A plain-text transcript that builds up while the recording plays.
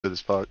as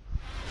fuck.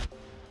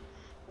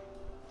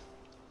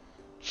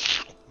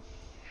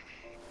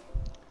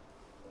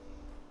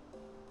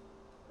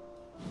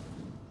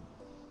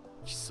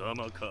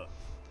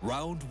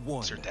 Round one.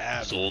 It's your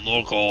dad.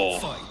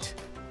 Fight.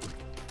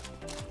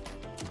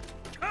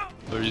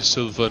 Are you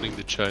still fighting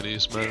the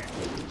Chinese man?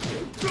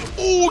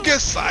 Ooh,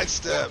 get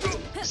sidestepped.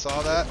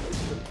 Saw that?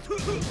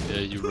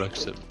 Yeah, you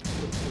wrecked him.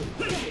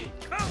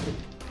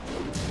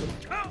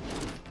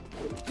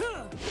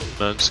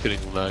 Man's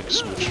getting lag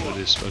switch with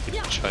his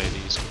fucking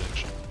Chinese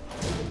connection.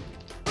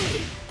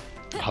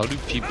 How do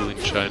people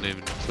in China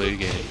even play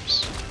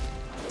games?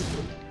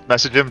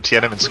 Message him,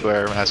 Tiananmen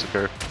Square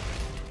massacre.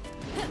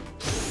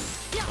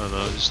 Oh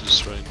no, he's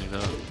destroying me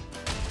now.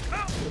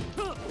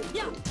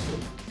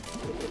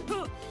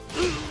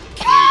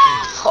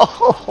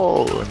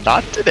 Oh,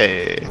 not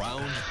today.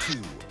 Round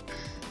two.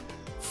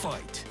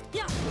 Fight.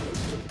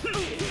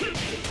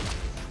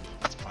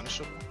 That's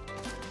punishable.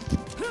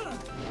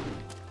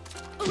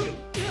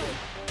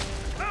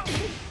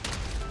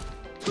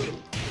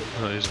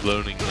 Oh, he's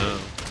learning now.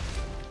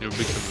 You're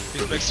becoming.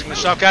 He's mixing the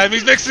shop guy.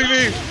 He's mixing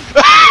me.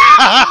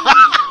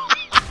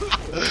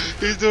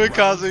 He's doing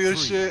Kazuya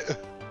shit.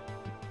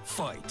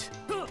 Fight.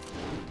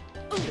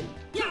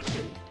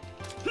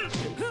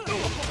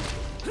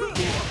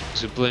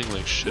 Is he playing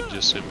like shit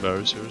just to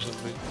embarrass you or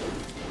something?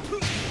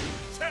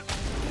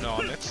 No,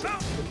 I'm mixing.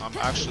 I'm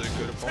actually a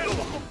good opponent.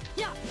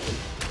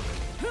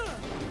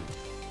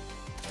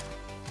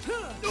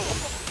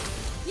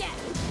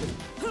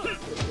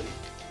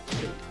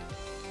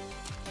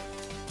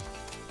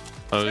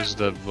 How is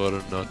that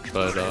water not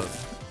dried out?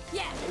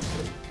 He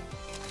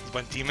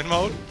went demon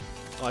mode.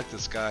 I like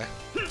this guy.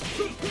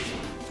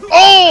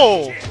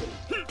 Oh!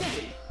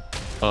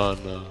 Oh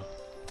no.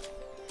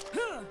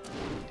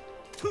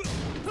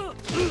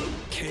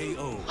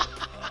 KO.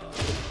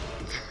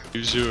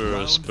 Use your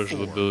Round special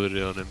four.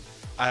 ability on him.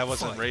 I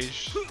wasn't Fight.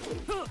 raged.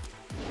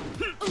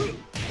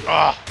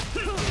 Ah!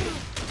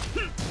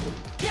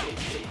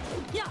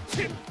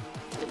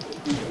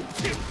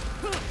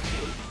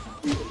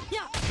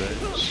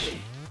 Thanks.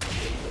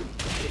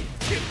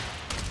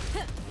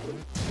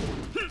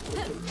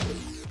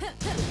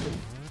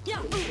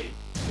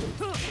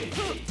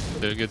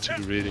 Don't get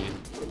too greedy.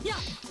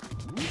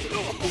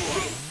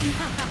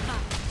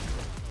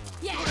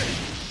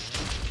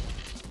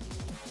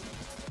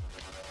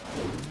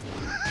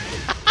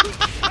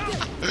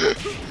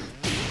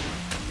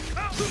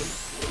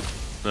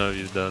 Now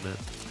you've done it.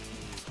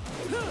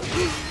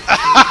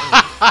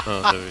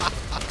 Oh, there we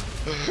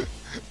go.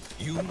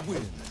 You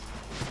win.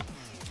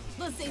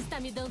 Você está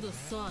me dando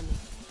sono.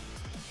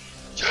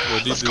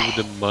 What do you do with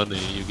the money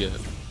you get?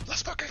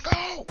 Let's fucking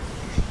go!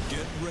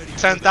 Get ready.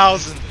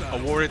 10,000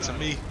 awarded to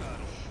me.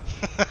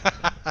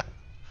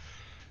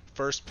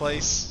 First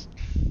place.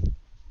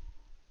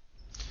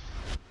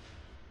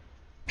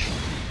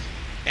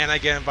 And I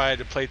get invited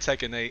to play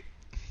Tekken 8.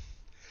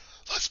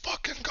 Let's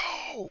fucking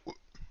go!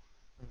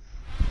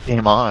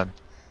 Game on.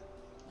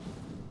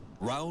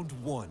 Round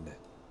one.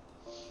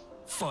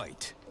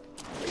 Fight.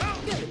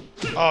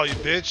 Oh, you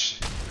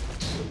bitch.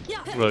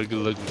 Right, good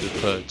luck with the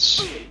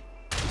fights.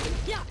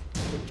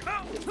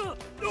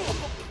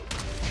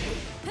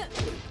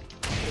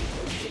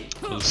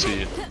 We'll see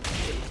you.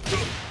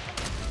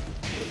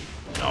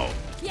 No.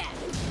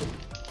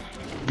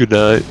 Good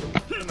night.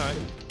 Good night.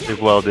 Did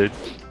well, dude.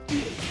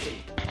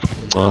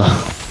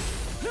 Mwah.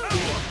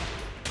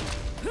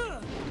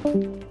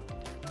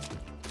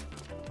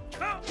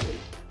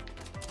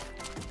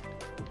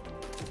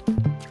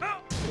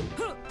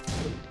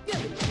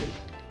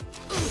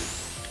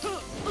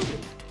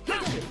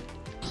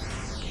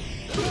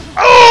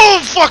 Oh,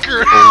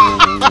 fucker!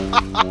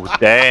 Oh,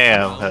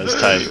 damn, that was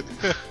tight.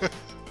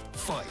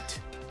 Fight.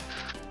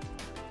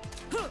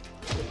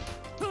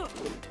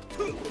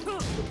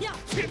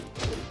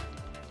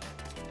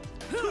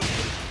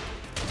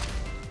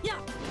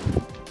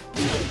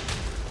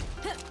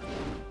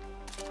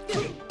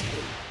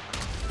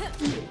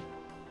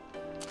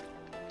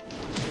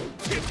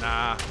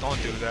 Nah,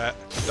 don't do that.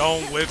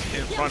 Don't whip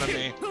in front of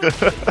me.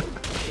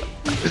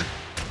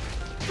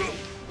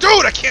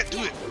 Dude, I can't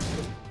do it!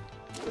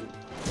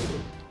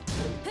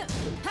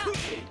 Fuck!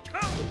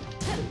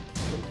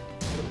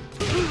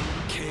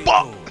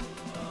 KO.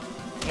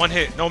 One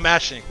hit, no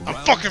mashing. I'm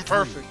Round fucking three.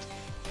 perfect.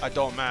 I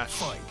don't mash.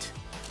 Fight.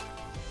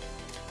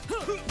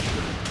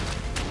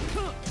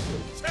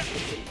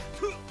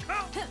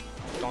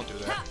 Don't do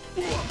that.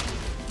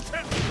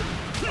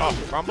 Oh,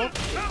 combo?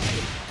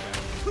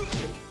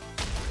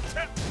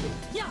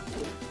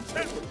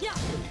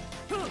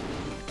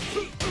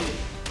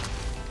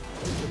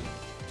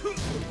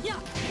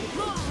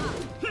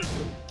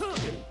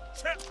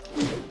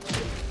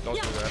 Don't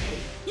do that.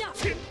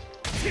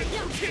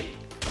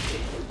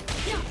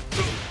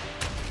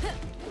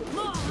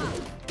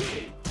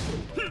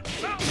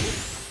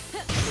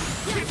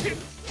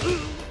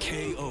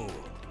 KO.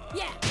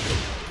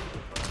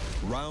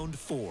 Round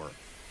four.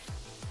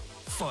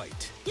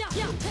 Fight.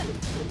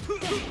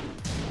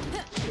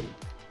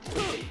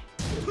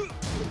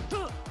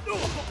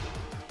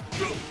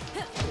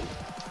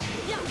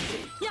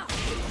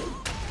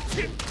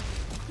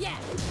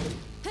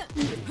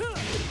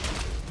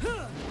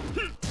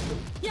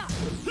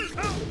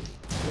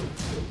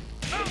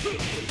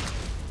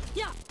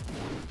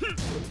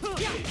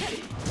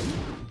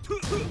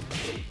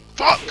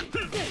 Fuck!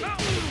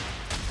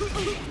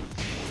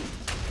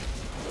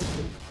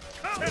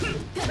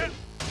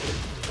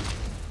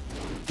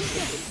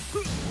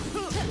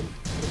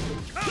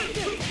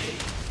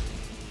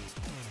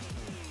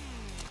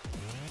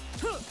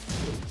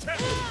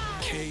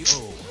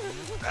 KO.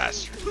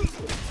 Bastard.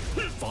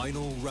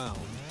 Final round.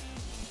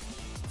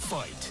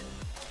 Fight.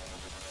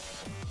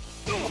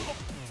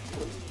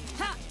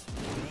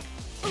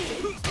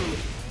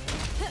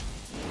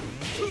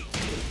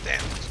 Damn,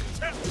 that's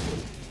good.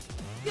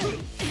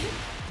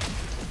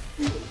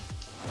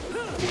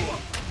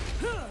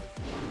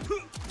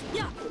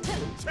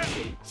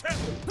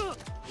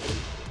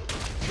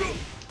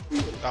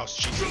 That was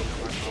cheesy. I'm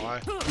not gonna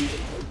lie.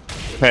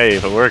 Hey,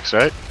 if it works,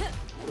 right?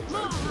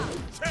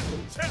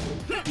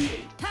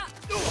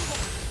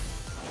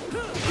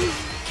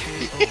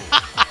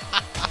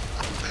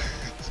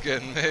 It's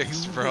getting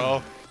mixed,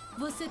 bro.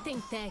 Você tem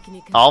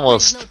técnica, mas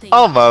Almost. não tem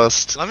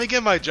Almost. Let me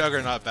get my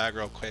Juggernaut back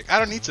real quick. I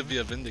don't need to be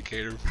a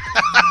Vindicator.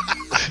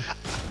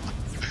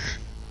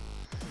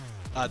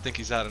 I think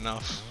he's had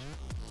enough.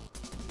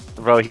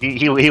 Bro,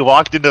 he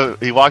walked into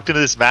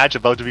this match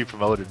about to be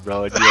promoted,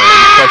 bro, and he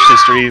crushed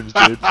his dreams,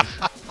 dude.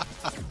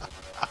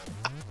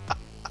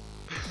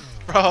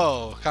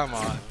 Bro, come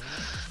on.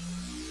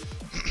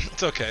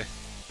 It's okay.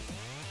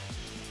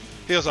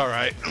 He was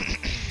alright.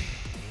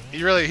 He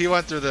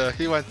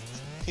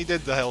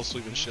did the hell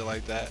sweep and shit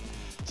like that.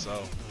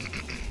 So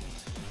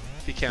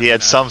he can't. He be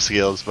had mad. some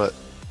skills, but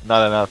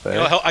not enough, eh?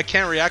 You know, I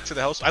can't react to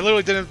the hell. I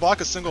literally didn't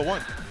block a single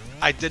one.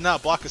 I did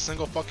not block a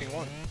single fucking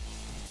one.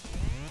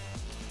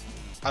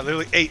 I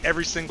literally ate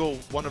every single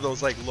one of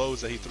those like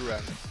lows that he threw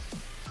at me.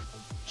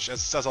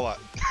 Says a lot.